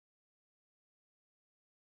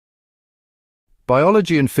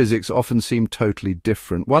Biology and physics often seem totally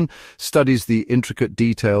different. One studies the intricate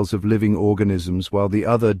details of living organisms, while the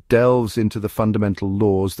other delves into the fundamental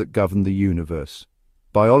laws that govern the universe.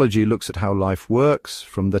 Biology looks at how life works,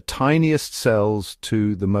 from the tiniest cells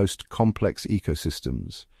to the most complex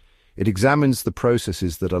ecosystems. It examines the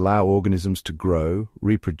processes that allow organisms to grow,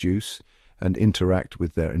 reproduce, and interact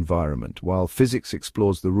with their environment, while physics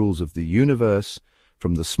explores the rules of the universe,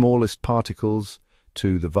 from the smallest particles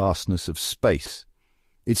to the vastness of space.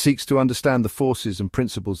 It seeks to understand the forces and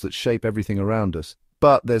principles that shape everything around us,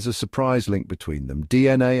 but there's a surprise link between them: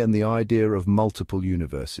 DNA and the idea of multiple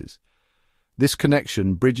universes. This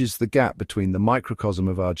connection bridges the gap between the microcosm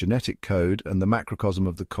of our genetic code and the macrocosm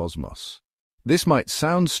of the cosmos. This might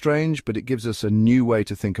sound strange, but it gives us a new way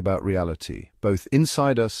to think about reality, both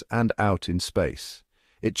inside us and out in space.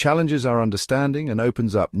 It challenges our understanding and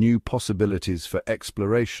opens up new possibilities for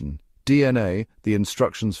exploration. DNA, the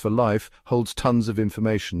instructions for life, holds tons of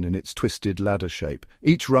information in its twisted ladder shape.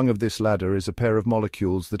 Each rung of this ladder is a pair of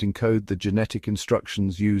molecules that encode the genetic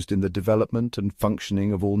instructions used in the development and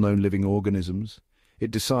functioning of all known living organisms. It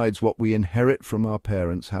decides what we inherit from our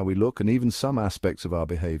parents, how we look, and even some aspects of our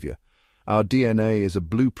behavior. Our DNA is a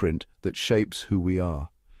blueprint that shapes who we are.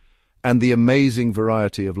 And the amazing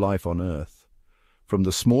variety of life on Earth. From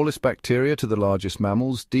the smallest bacteria to the largest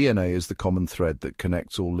mammals, DNA is the common thread that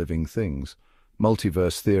connects all living things.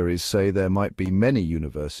 Multiverse theories say there might be many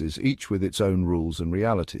universes, each with its own rules and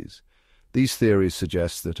realities. These theories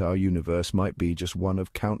suggest that our universe might be just one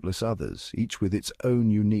of countless others, each with its own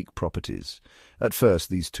unique properties. At first,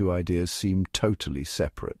 these two ideas seem totally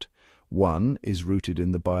separate. One is rooted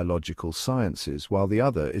in the biological sciences, while the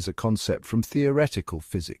other is a concept from theoretical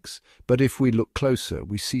physics. But if we look closer,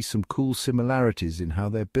 we see some cool similarities in how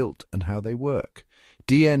they're built and how they work.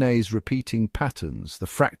 DNA's repeating patterns, the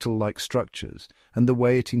fractal-like structures, and the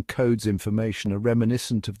way it encodes information are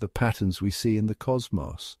reminiscent of the patterns we see in the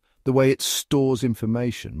cosmos. The way it stores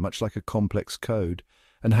information, much like a complex code,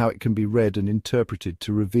 and how it can be read and interpreted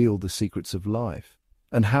to reveal the secrets of life.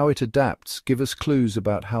 And how it adapts give us clues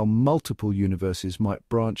about how multiple universes might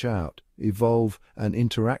branch out, evolve, and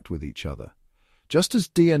interact with each other. Just as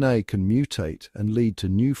DNA can mutate and lead to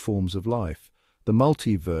new forms of life, the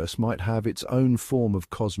multiverse might have its own form of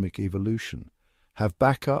cosmic evolution, have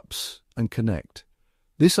backups, and connect.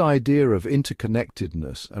 This idea of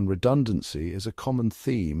interconnectedness and redundancy is a common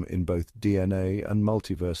theme in both DNA and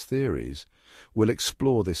multiverse theories. We'll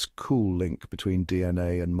explore this cool link between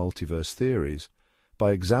DNA and multiverse theories.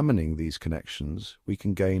 By examining these connections, we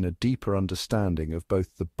can gain a deeper understanding of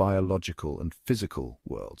both the biological and physical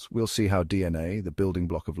worlds. We'll see how DNA, the building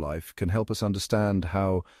block of life, can help us understand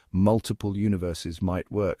how multiple universes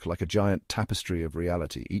might work like a giant tapestry of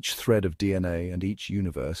reality. Each thread of DNA and each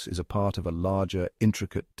universe is a part of a larger,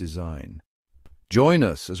 intricate design. Join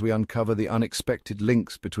us as we uncover the unexpected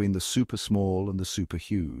links between the super small and the super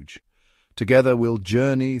huge. Together, we'll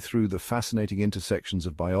journey through the fascinating intersections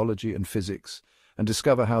of biology and physics, and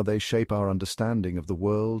discover how they shape our understanding of the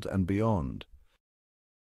world and beyond.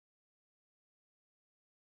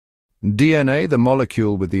 DNA, the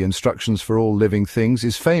molecule with the instructions for all living things,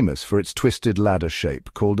 is famous for its twisted ladder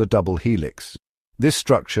shape, called a double helix. This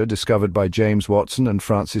structure, discovered by James Watson and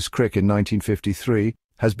Francis Crick in 1953,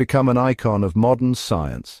 has become an icon of modern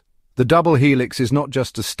science. The double helix is not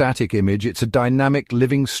just a static image, it's a dynamic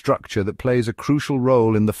living structure that plays a crucial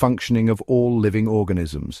role in the functioning of all living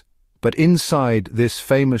organisms. But inside this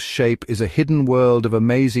famous shape is a hidden world of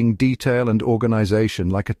amazing detail and organization,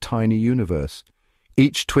 like a tiny universe.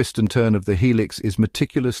 Each twist and turn of the helix is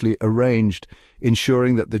meticulously arranged,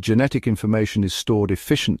 ensuring that the genetic information is stored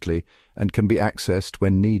efficiently and can be accessed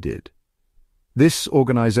when needed. This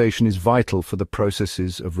organization is vital for the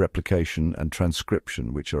processes of replication and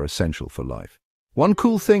transcription, which are essential for life. One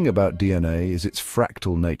cool thing about DNA is its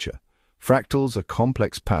fractal nature. Fractals are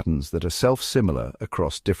complex patterns that are self-similar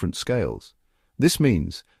across different scales. This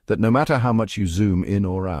means that no matter how much you zoom in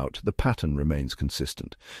or out, the pattern remains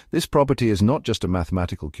consistent. This property is not just a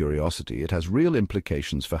mathematical curiosity, it has real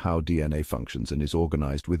implications for how DNA functions and is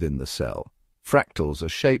organized within the cell. Fractals are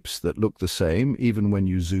shapes that look the same even when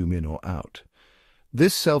you zoom in or out.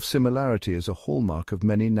 This self-similarity is a hallmark of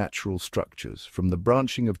many natural structures, from the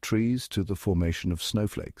branching of trees to the formation of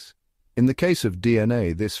snowflakes. In the case of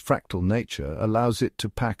DNA, this fractal nature allows it to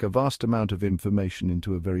pack a vast amount of information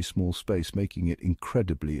into a very small space, making it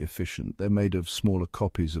incredibly efficient. They're made of smaller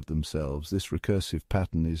copies of themselves. This recursive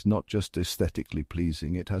pattern is not just aesthetically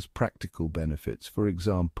pleasing, it has practical benefits. For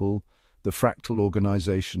example, the fractal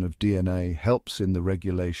organization of DNA helps in the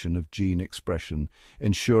regulation of gene expression,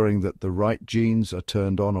 ensuring that the right genes are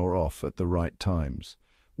turned on or off at the right times.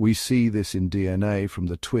 We see this in DNA, from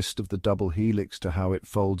the twist of the double helix to how it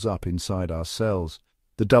folds up inside our cells.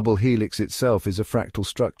 The double helix itself is a fractal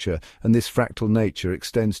structure, and this fractal nature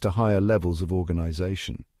extends to higher levels of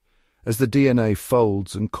organization. As the DNA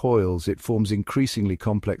folds and coils, it forms increasingly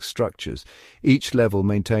complex structures, each level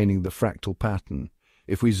maintaining the fractal pattern.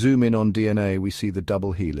 If we zoom in on DNA, we see the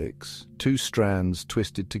double helix, two strands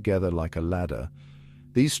twisted together like a ladder.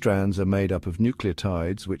 These strands are made up of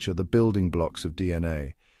nucleotides, which are the building blocks of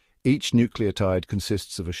DNA. Each nucleotide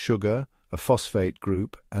consists of a sugar, a phosphate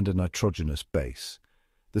group, and a nitrogenous base.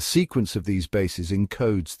 The sequence of these bases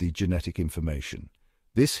encodes the genetic information.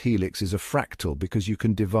 This helix is a fractal because you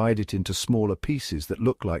can divide it into smaller pieces that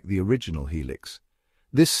look like the original helix.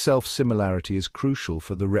 This self-similarity is crucial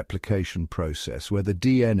for the replication process, where the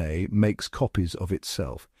DNA makes copies of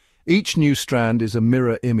itself. Each new strand is a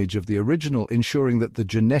mirror image of the original, ensuring that the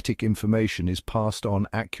genetic information is passed on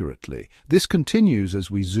accurately. This continues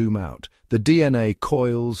as we zoom out. The DNA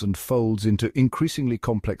coils and folds into increasingly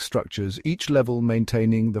complex structures, each level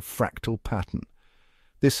maintaining the fractal pattern.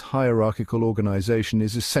 This hierarchical organization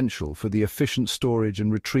is essential for the efficient storage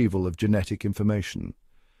and retrieval of genetic information.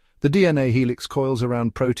 The DNA helix coils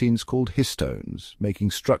around proteins called histones,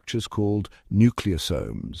 making structures called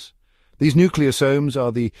nucleosomes. These nucleosomes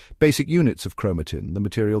are the basic units of chromatin, the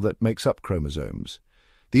material that makes up chromosomes.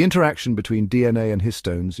 The interaction between DNA and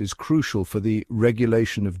histones is crucial for the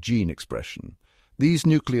regulation of gene expression. These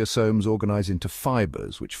nucleosomes organize into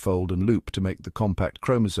fibers, which fold and loop to make the compact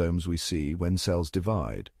chromosomes we see when cells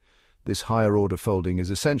divide. This higher-order folding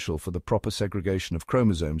is essential for the proper segregation of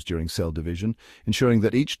chromosomes during cell division, ensuring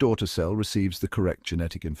that each daughter cell receives the correct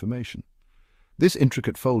genetic information. This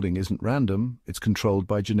intricate folding isn't random, it's controlled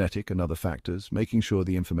by genetic and other factors, making sure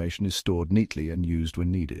the information is stored neatly and used when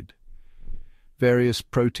needed. Various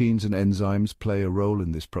proteins and enzymes play a role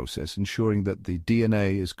in this process, ensuring that the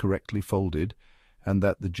DNA is correctly folded and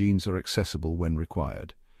that the genes are accessible when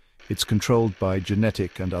required. It's controlled by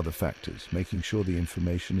genetic and other factors, making sure the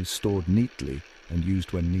information is stored neatly and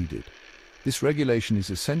used when needed. This regulation is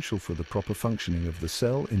essential for the proper functioning of the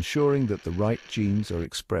cell, ensuring that the right genes are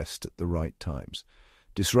expressed at the right times.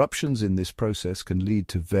 Disruptions in this process can lead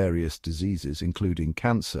to various diseases, including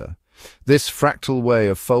cancer. This fractal way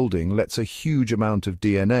of folding lets a huge amount of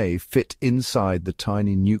DNA fit inside the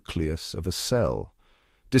tiny nucleus of a cell.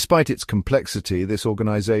 Despite its complexity, this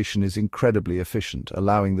organization is incredibly efficient,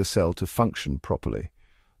 allowing the cell to function properly.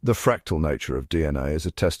 The fractal nature of DNA is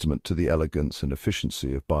a testament to the elegance and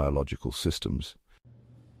efficiency of biological systems.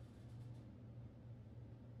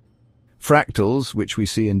 Fractals, which we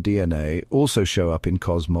see in DNA, also show up in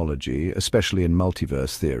cosmology, especially in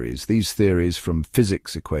multiverse theories. These theories from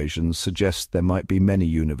physics equations suggest there might be many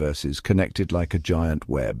universes connected like a giant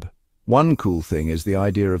web. One cool thing is the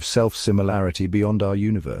idea of self-similarity beyond our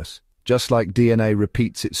universe. Just like DNA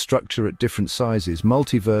repeats its structure at different sizes,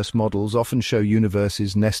 multiverse models often show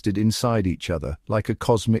universes nested inside each other, like a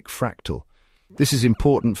cosmic fractal. This is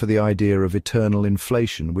important for the idea of eternal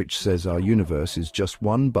inflation, which says our universe is just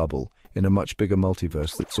one bubble in a much bigger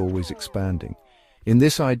multiverse that's always expanding. In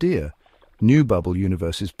this idea, new bubble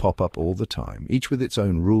universes pop up all the time, each with its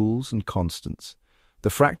own rules and constants. The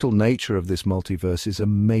fractal nature of this multiverse is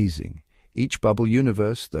amazing. Each bubble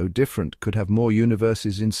universe, though different, could have more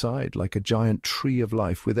universes inside, like a giant tree of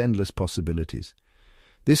life with endless possibilities.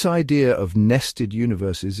 This idea of nested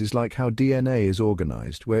universes is like how DNA is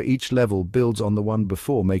organized, where each level builds on the one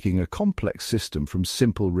before, making a complex system from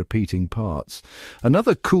simple repeating parts.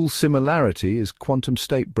 Another cool similarity is quantum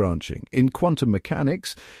state branching. In quantum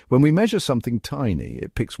mechanics, when we measure something tiny,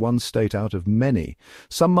 it picks one state out of many.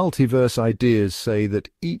 Some multiverse ideas say that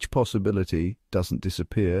each possibility doesn't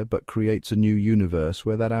disappear, but creates a new universe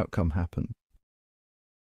where that outcome happened.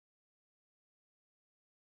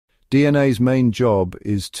 DNA's main job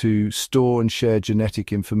is to store and share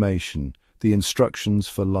genetic information, the instructions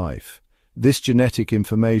for life. This genetic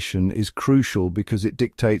information is crucial because it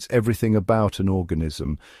dictates everything about an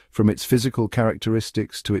organism, from its physical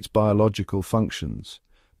characteristics to its biological functions.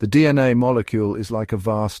 The DNA molecule is like a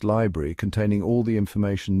vast library containing all the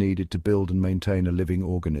information needed to build and maintain a living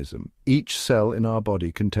organism. Each cell in our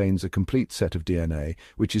body contains a complete set of DNA,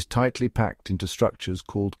 which is tightly packed into structures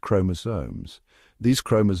called chromosomes. These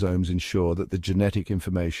chromosomes ensure that the genetic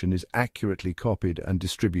information is accurately copied and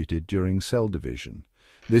distributed during cell division.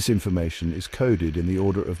 This information is coded in the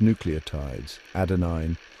order of nucleotides: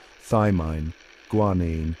 adenine, thymine,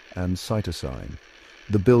 guanine, and cytosine,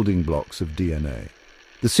 the building blocks of DNA.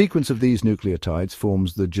 The sequence of these nucleotides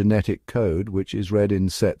forms the genetic code, which is read in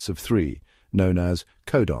sets of 3, known as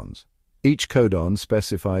codons. Each codon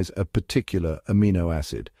specifies a particular amino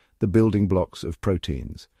acid, the building blocks of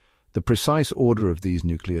proteins. The precise order of these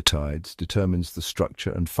nucleotides determines the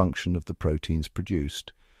structure and function of the proteins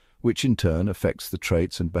produced, which in turn affects the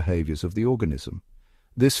traits and behaviors of the organism.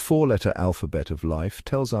 This four-letter alphabet of life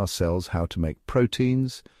tells our cells how to make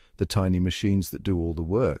proteins, the tiny machines that do all the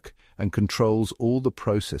work, and controls all the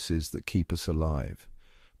processes that keep us alive.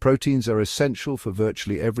 Proteins are essential for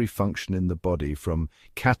virtually every function in the body, from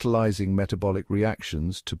catalyzing metabolic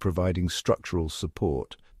reactions to providing structural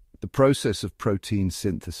support. The process of protein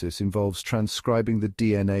synthesis involves transcribing the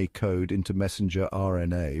DNA code into messenger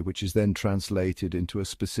RNA, which is then translated into a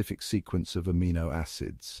specific sequence of amino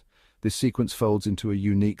acids. This sequence folds into a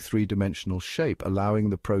unique three-dimensional shape,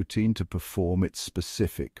 allowing the protein to perform its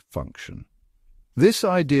specific function. This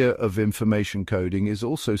idea of information coding is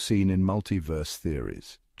also seen in multiverse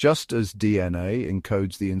theories. Just as DNA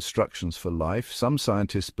encodes the instructions for life, some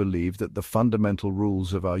scientists believe that the fundamental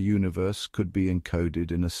rules of our universe could be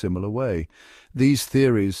encoded in a similar way. These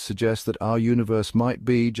theories suggest that our universe might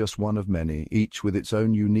be just one of many, each with its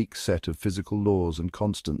own unique set of physical laws and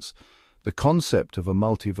constants. The concept of a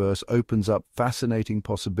multiverse opens up fascinating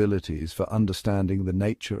possibilities for understanding the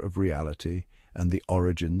nature of reality and the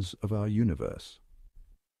origins of our universe.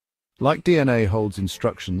 Like DNA holds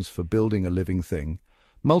instructions for building a living thing,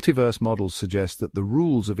 multiverse models suggest that the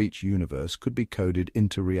rules of each universe could be coded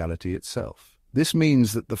into reality itself. This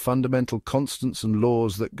means that the fundamental constants and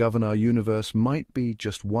laws that govern our universe might be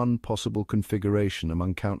just one possible configuration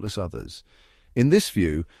among countless others. In this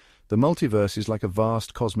view, the multiverse is like a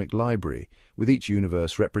vast cosmic library, with each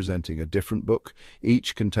universe representing a different book,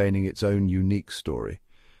 each containing its own unique story.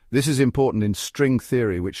 This is important in string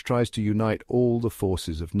theory, which tries to unite all the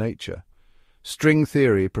forces of nature. String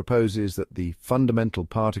theory proposes that the fundamental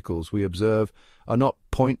particles we observe are not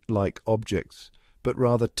point-like objects, but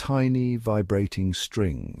rather tiny vibrating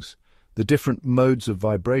strings. The different modes of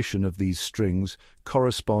vibration of these strings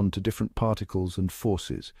correspond to different particles and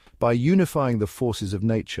forces. By unifying the forces of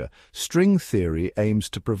nature, string theory aims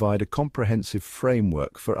to provide a comprehensive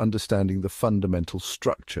framework for understanding the fundamental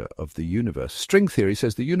structure of the universe. String theory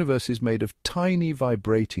says the universe is made of tiny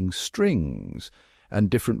vibrating strings, and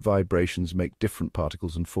different vibrations make different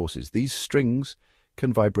particles and forces. These strings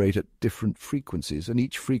can vibrate at different frequencies, and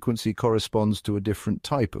each frequency corresponds to a different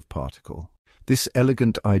type of particle. This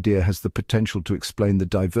elegant idea has the potential to explain the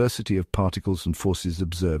diversity of particles and forces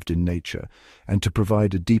observed in nature, and to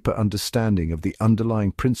provide a deeper understanding of the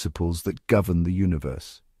underlying principles that govern the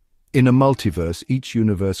universe. In a multiverse, each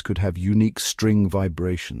universe could have unique string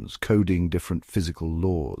vibrations, coding different physical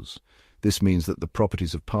laws. This means that the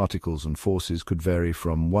properties of particles and forces could vary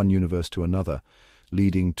from one universe to another,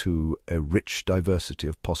 leading to a rich diversity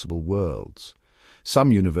of possible worlds.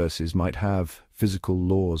 Some universes might have physical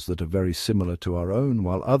laws that are very similar to our own,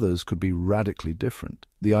 while others could be radically different.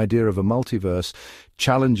 The idea of a multiverse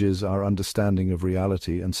challenges our understanding of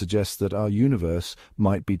reality and suggests that our universe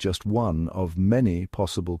might be just one of many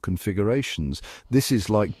possible configurations. This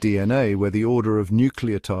is like DNA, where the order of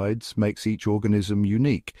nucleotides makes each organism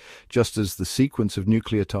unique. Just as the sequence of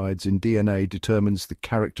nucleotides in DNA determines the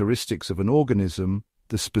characteristics of an organism,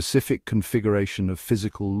 the specific configuration of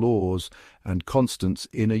physical laws and constants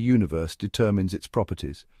in a universe determines its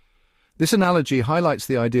properties. This analogy highlights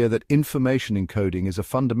the idea that information encoding is a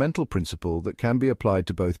fundamental principle that can be applied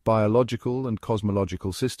to both biological and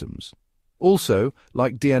cosmological systems. Also,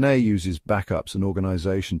 like DNA uses backups and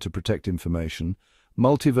organization to protect information,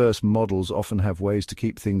 multiverse models often have ways to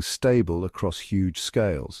keep things stable across huge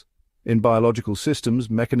scales. In biological systems,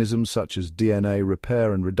 mechanisms such as DNA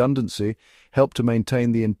repair and redundancy help to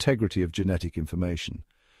maintain the integrity of genetic information.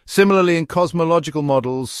 Similarly, in cosmological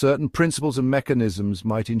models, certain principles and mechanisms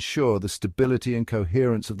might ensure the stability and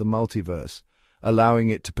coherence of the multiverse, allowing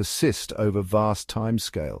it to persist over vast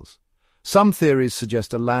timescales. Some theories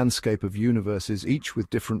suggest a landscape of universes, each with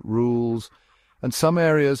different rules, and some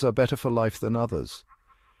areas are better for life than others.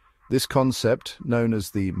 This concept, known as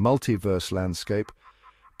the multiverse landscape,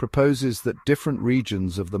 proposes that different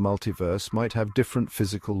regions of the multiverse might have different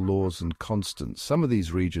physical laws and constants. Some of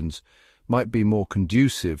these regions might be more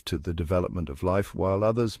conducive to the development of life, while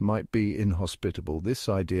others might be inhospitable. This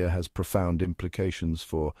idea has profound implications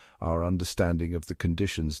for our understanding of the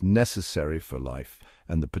conditions necessary for life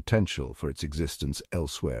and the potential for its existence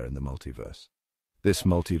elsewhere in the multiverse. This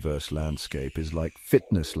multiverse landscape is like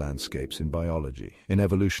fitness landscapes in biology. In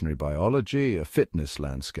evolutionary biology, a fitness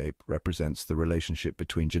landscape represents the relationship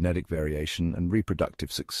between genetic variation and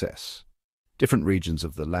reproductive success. Different regions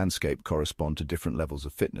of the landscape correspond to different levels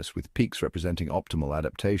of fitness, with peaks representing optimal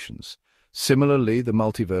adaptations. Similarly, the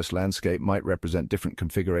multiverse landscape might represent different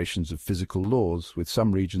configurations of physical laws, with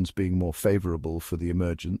some regions being more favorable for the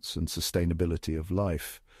emergence and sustainability of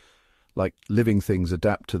life. Like living things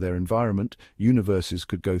adapt to their environment, universes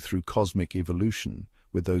could go through cosmic evolution,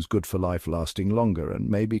 with those good for life lasting longer and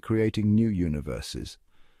maybe creating new universes.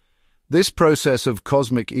 This process of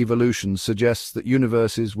cosmic evolution suggests that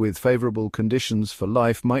universes with favorable conditions for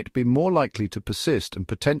life might be more likely to persist and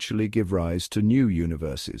potentially give rise to new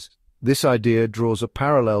universes. This idea draws a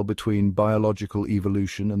parallel between biological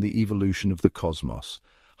evolution and the evolution of the cosmos,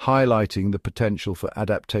 highlighting the potential for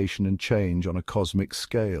adaptation and change on a cosmic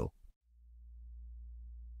scale.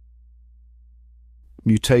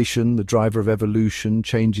 Mutation, the driver of evolution,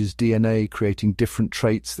 changes DNA, creating different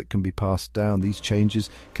traits that can be passed down. These changes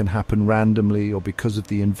can happen randomly or because of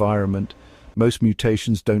the environment. Most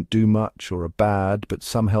mutations don't do much or are bad, but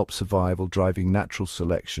some help survival, driving natural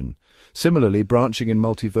selection. Similarly, branching in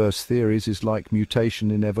multiverse theories is like mutation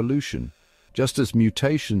in evolution. Just as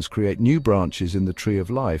mutations create new branches in the tree of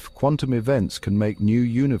life, quantum events can make new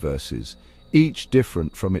universes, each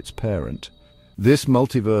different from its parent. This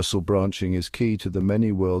multiversal branching is key to the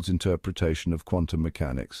many worlds interpretation of quantum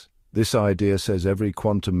mechanics. This idea says every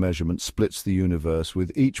quantum measurement splits the universe,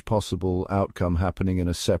 with each possible outcome happening in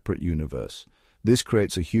a separate universe. This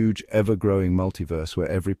creates a huge, ever-growing multiverse where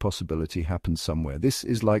every possibility happens somewhere. This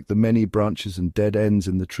is like the many branches and dead ends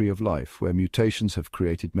in the tree of life, where mutations have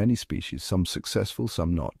created many species, some successful,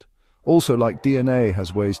 some not. Also, like DNA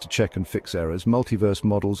has ways to check and fix errors, multiverse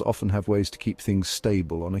models often have ways to keep things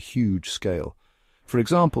stable on a huge scale. For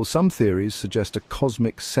example, some theories suggest a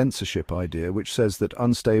cosmic censorship idea, which says that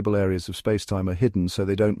unstable areas of spacetime are hidden so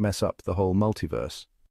they don't mess up the whole multiverse.